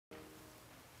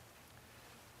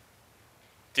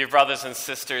Dear brothers and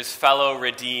sisters, fellow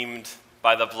redeemed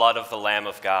by the blood of the Lamb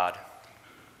of God,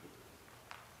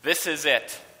 this is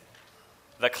it,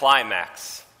 the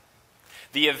climax,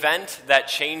 the event that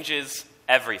changes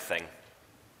everything.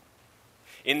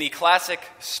 In the classic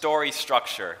story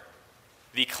structure,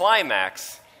 the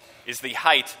climax is the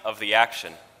height of the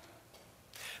action.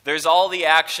 There's all the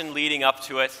action leading up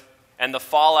to it and the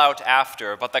fallout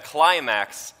after, but the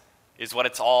climax is what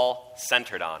it's all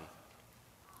centered on.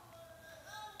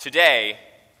 Today,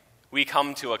 we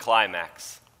come to a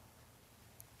climax.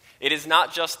 It is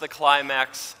not just the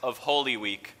climax of Holy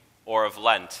Week or of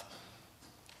Lent.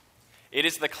 It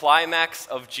is the climax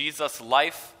of Jesus'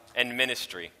 life and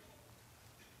ministry.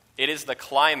 It is the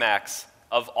climax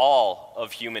of all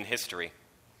of human history.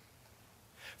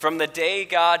 From the day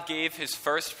God gave his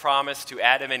first promise to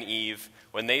Adam and Eve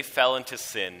when they fell into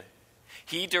sin,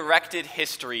 he directed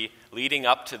history leading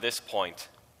up to this point.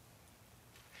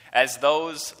 As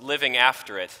those living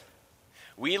after it,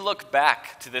 we look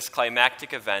back to this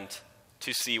climactic event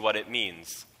to see what it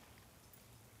means.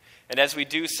 And as we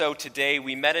do so today,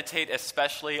 we meditate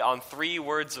especially on 3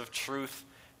 words of truth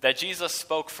that Jesus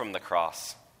spoke from the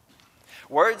cross.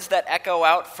 Words that echo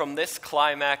out from this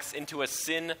climax into a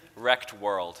sin-wrecked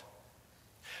world.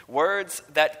 Words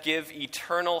that give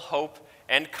eternal hope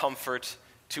and comfort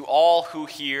to all who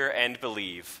hear and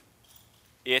believe.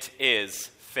 It is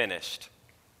finished.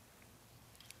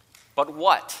 But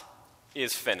what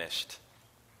is finished?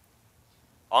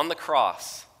 On the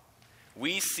cross,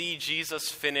 we see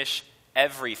Jesus finish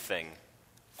everything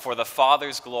for the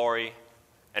Father's glory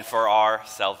and for our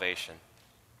salvation.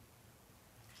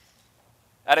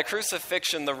 At a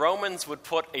crucifixion, the Romans would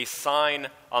put a sign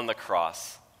on the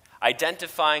cross,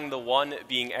 identifying the one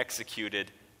being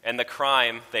executed and the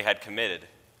crime they had committed.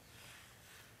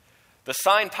 The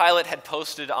sign Pilate had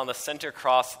posted on the center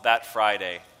cross that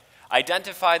Friday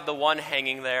identified the one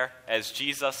hanging there as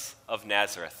Jesus of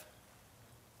Nazareth.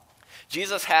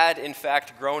 Jesus had, in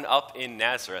fact, grown up in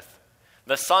Nazareth,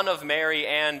 the son of Mary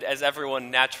and, as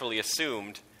everyone naturally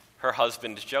assumed, her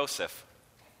husband Joseph.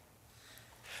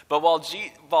 But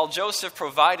while Joseph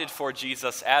provided for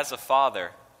Jesus as a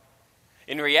father,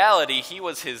 in reality, he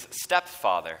was his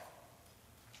stepfather.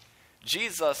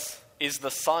 Jesus is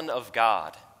the Son of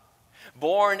God,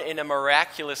 born in a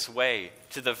miraculous way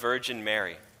to the Virgin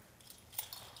Mary.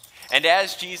 And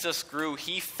as Jesus grew,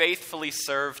 he faithfully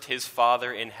served his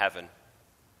Father in heaven.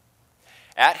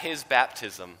 At his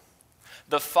baptism,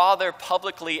 the Father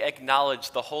publicly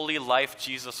acknowledged the holy life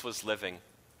Jesus was living,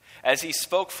 as he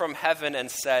spoke from heaven and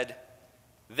said,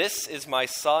 "This is my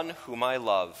Son whom I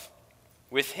love.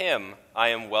 With him I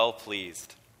am well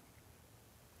pleased."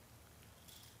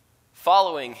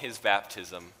 Following his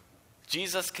baptism,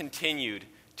 Jesus continued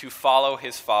to follow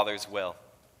his Father's will.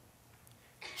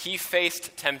 He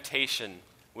faced temptation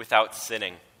without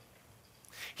sinning.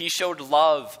 He showed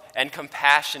love and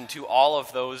compassion to all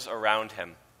of those around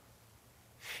him.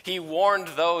 He warned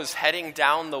those heading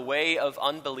down the way of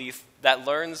unbelief that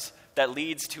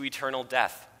leads to eternal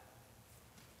death.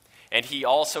 And he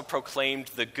also proclaimed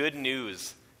the good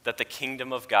news that the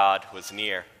kingdom of God was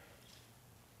near.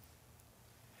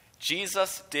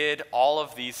 Jesus did all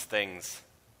of these things,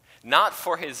 not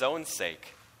for his own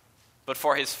sake, but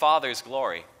for his Father's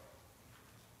glory.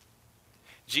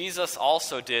 Jesus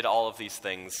also did all of these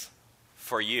things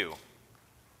for you.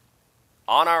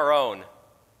 On our own,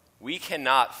 we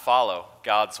cannot follow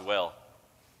God's will.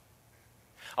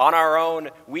 On our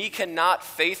own, we cannot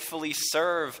faithfully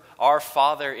serve our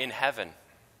Father in heaven.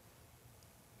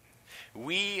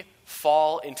 We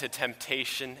fall into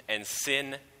temptation and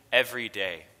sin every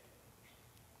day.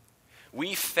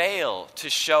 We fail to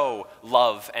show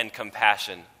love and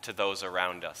compassion to those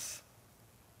around us.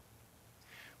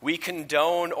 We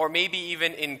condone or maybe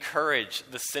even encourage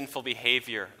the sinful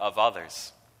behavior of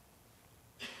others.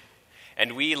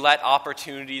 And we let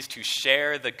opportunities to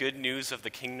share the good news of the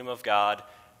kingdom of God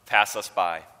pass us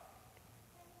by.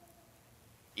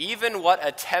 Even what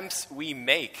attempts we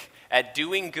make at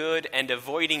doing good and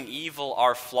avoiding evil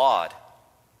are flawed.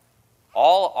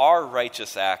 All our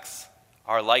righteous acts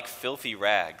are like filthy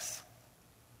rags.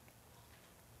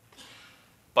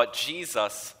 But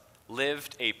Jesus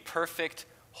lived a perfect,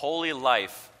 holy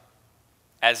life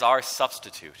as our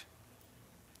substitute.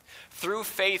 Through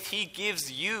faith, he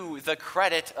gives you the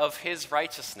credit of his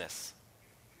righteousness.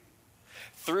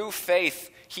 Through faith,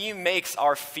 he makes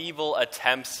our feeble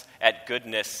attempts at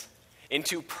goodness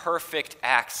into perfect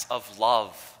acts of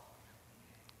love.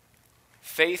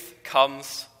 Faith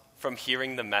comes from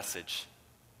hearing the message,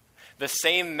 the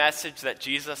same message that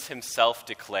Jesus himself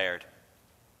declared.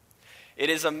 It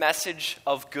is a message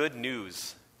of good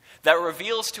news that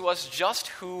reveals to us just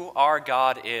who our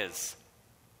God is.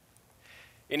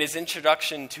 In his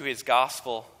introduction to his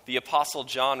gospel, the Apostle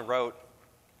John wrote,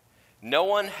 "No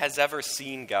one has ever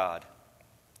seen God,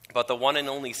 but the one and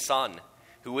only Son,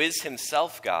 who is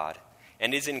himself God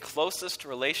and is in closest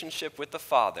relationship with the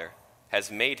Father, has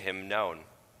made him known."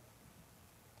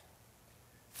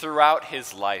 Throughout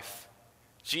his life,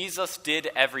 Jesus did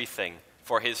everything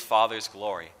for his Father's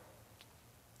glory.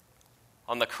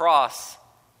 On the cross,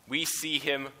 we see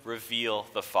him reveal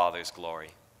the Father's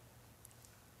glory.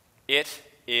 It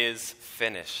is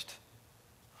finished.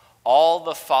 All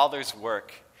the Father's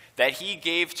work that he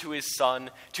gave to his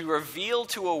Son to reveal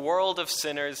to a world of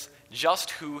sinners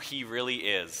just who he really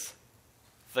is,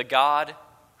 the God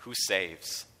who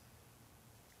saves.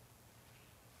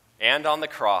 And on the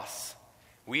cross,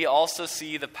 we also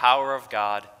see the power of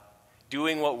God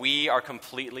doing what we are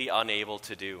completely unable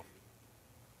to do.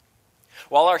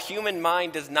 While our human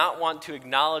mind does not want to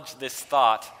acknowledge this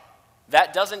thought,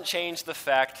 that doesn't change the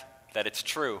fact that it's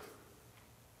true.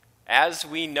 As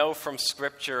we know from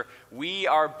Scripture, we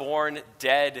are born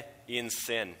dead in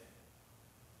sin.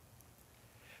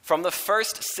 From the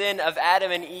first sin of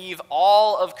Adam and Eve,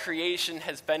 all of creation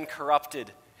has been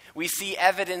corrupted. We see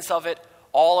evidence of it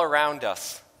all around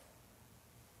us.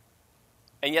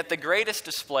 And yet the greatest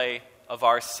display of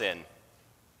our sin,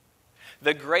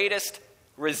 the greatest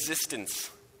resistance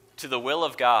to the will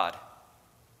of God,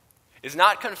 is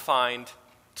not confined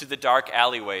to the dark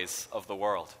alleyways of the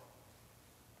world.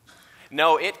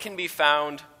 No, it can be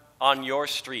found on your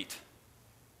street.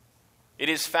 It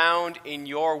is found in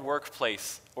your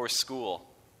workplace or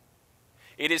school.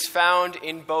 It is found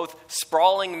in both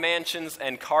sprawling mansions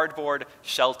and cardboard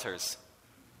shelters.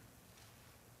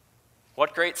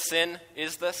 What great sin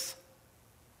is this?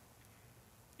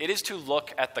 It is to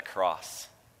look at the cross,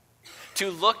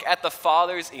 to look at the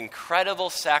Father's incredible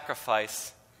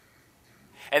sacrifice,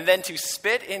 and then to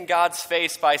spit in God's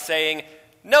face by saying,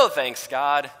 "No thanks,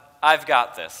 God, I've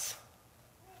got this.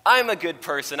 I'm a good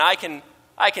person. I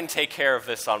can take care of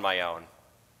this on my own."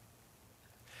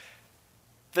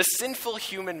 The sinful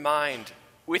human mind,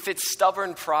 with its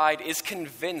stubborn pride, is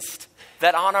convinced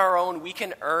that on our own we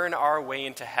can earn our way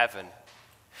into heaven,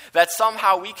 that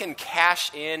somehow we can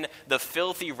cash in the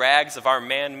filthy rags of our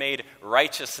man-made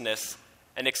righteousness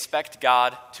and expect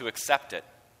God to accept it.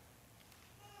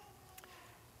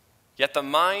 Yet the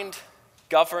mind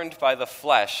governed by the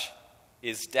flesh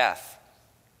is death.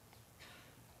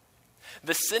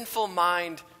 The sinful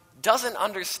mind doesn't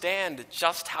understand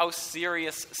just how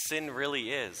serious sin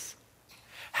really is,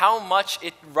 how much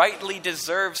it rightly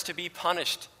deserves to be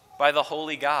punished by the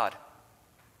holy God.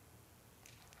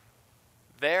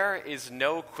 There is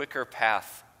no quicker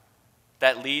path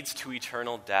that leads to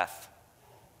eternal death,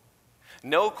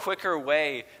 no quicker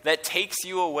way that takes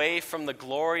you away from the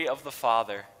glory of the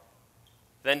Father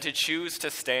than to choose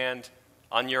to stand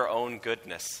on your own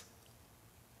goodness.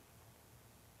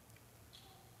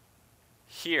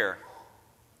 Here,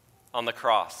 on the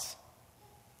cross,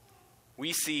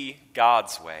 we see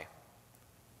God's way,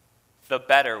 the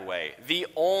better way, the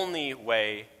only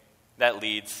way that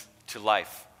leads to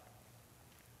life.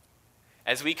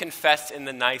 As we confess in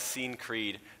the Nicene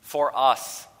Creed, for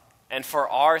us and for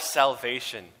our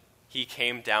salvation, he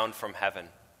came down from heaven.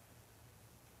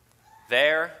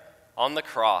 There, on the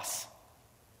cross,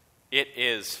 it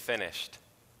is finished.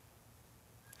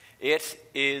 It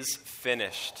is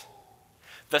finished.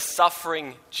 The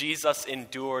suffering Jesus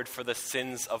endured for the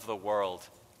sins of the world,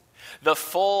 the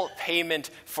full payment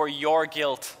for your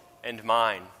guilt and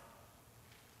mine.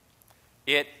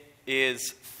 It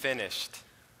is finished.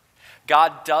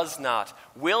 God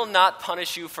will not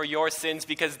punish you for your sins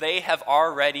because they have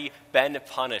already been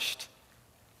punished.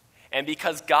 And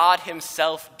because God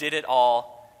himself did it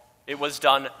all, it was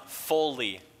done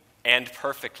fully and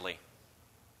perfectly.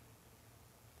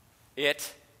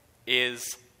 It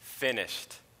is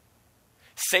finished.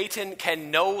 Satan can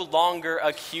no longer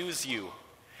accuse you,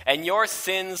 and your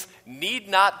sins need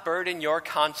not burden your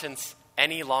conscience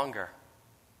any longer.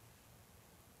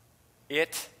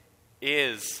 It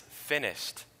is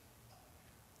finished.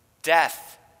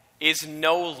 Death is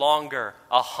no longer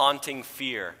a haunting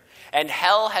fear, and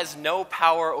hell has no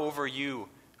power over you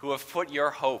who have put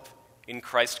your hope in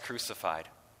Christ crucified.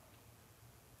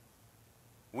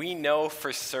 We know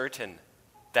for certain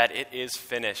that it is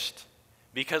finished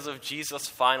because of Jesus'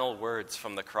 final words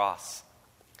from the cross.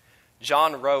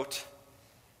 John wrote,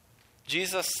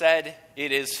 "Jesus said,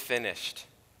 'It is finished.'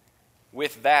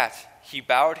 With that, he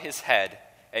bowed his head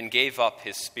and gave up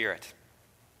his spirit."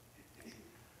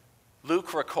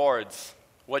 Luke records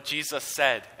what Jesus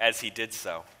said as he did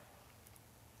so.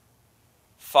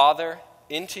 Father,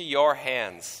 into your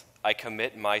hands I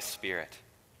commit my spirit.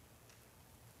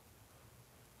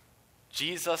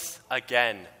 Jesus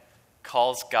again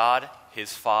calls God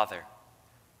his Father.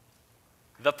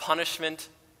 The punishment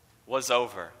was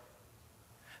over.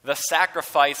 The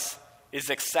sacrifice is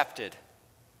accepted.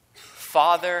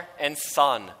 Father and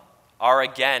Son are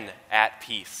again at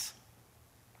peace.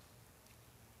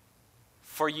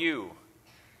 For you,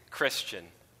 Christian,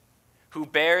 who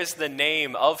bears the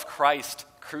name of Christ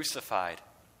crucified,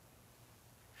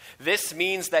 this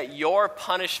means that your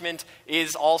punishment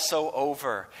is also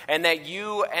over, and that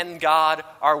you and God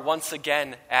are once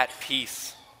again at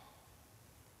peace.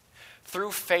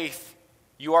 Through faith,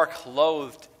 you are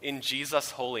clothed in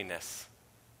Jesus' holiness.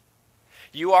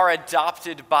 You are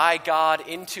adopted by God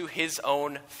into his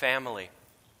own family.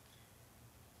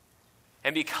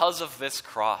 And because of this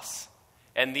cross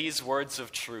and these words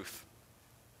of truth,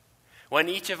 when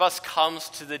each of us comes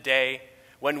to the day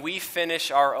when we finish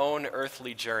our own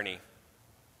earthly journey,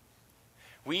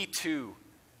 we too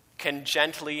can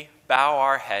gently bow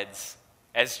our heads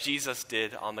as Jesus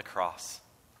did on the cross.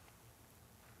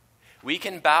 We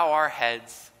can bow our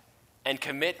heads and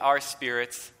commit our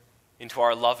spirits into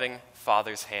our loving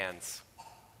Father's hands.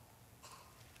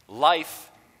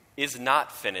 Life is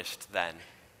not finished then.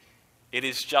 It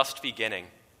is just beginning.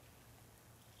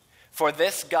 For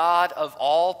this God of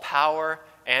all power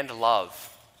and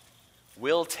love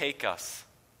will take us,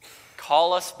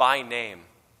 call us by name,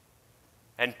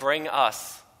 and bring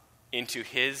us into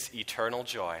his eternal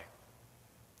joy.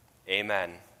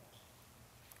 Amen.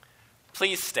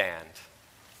 Please stand.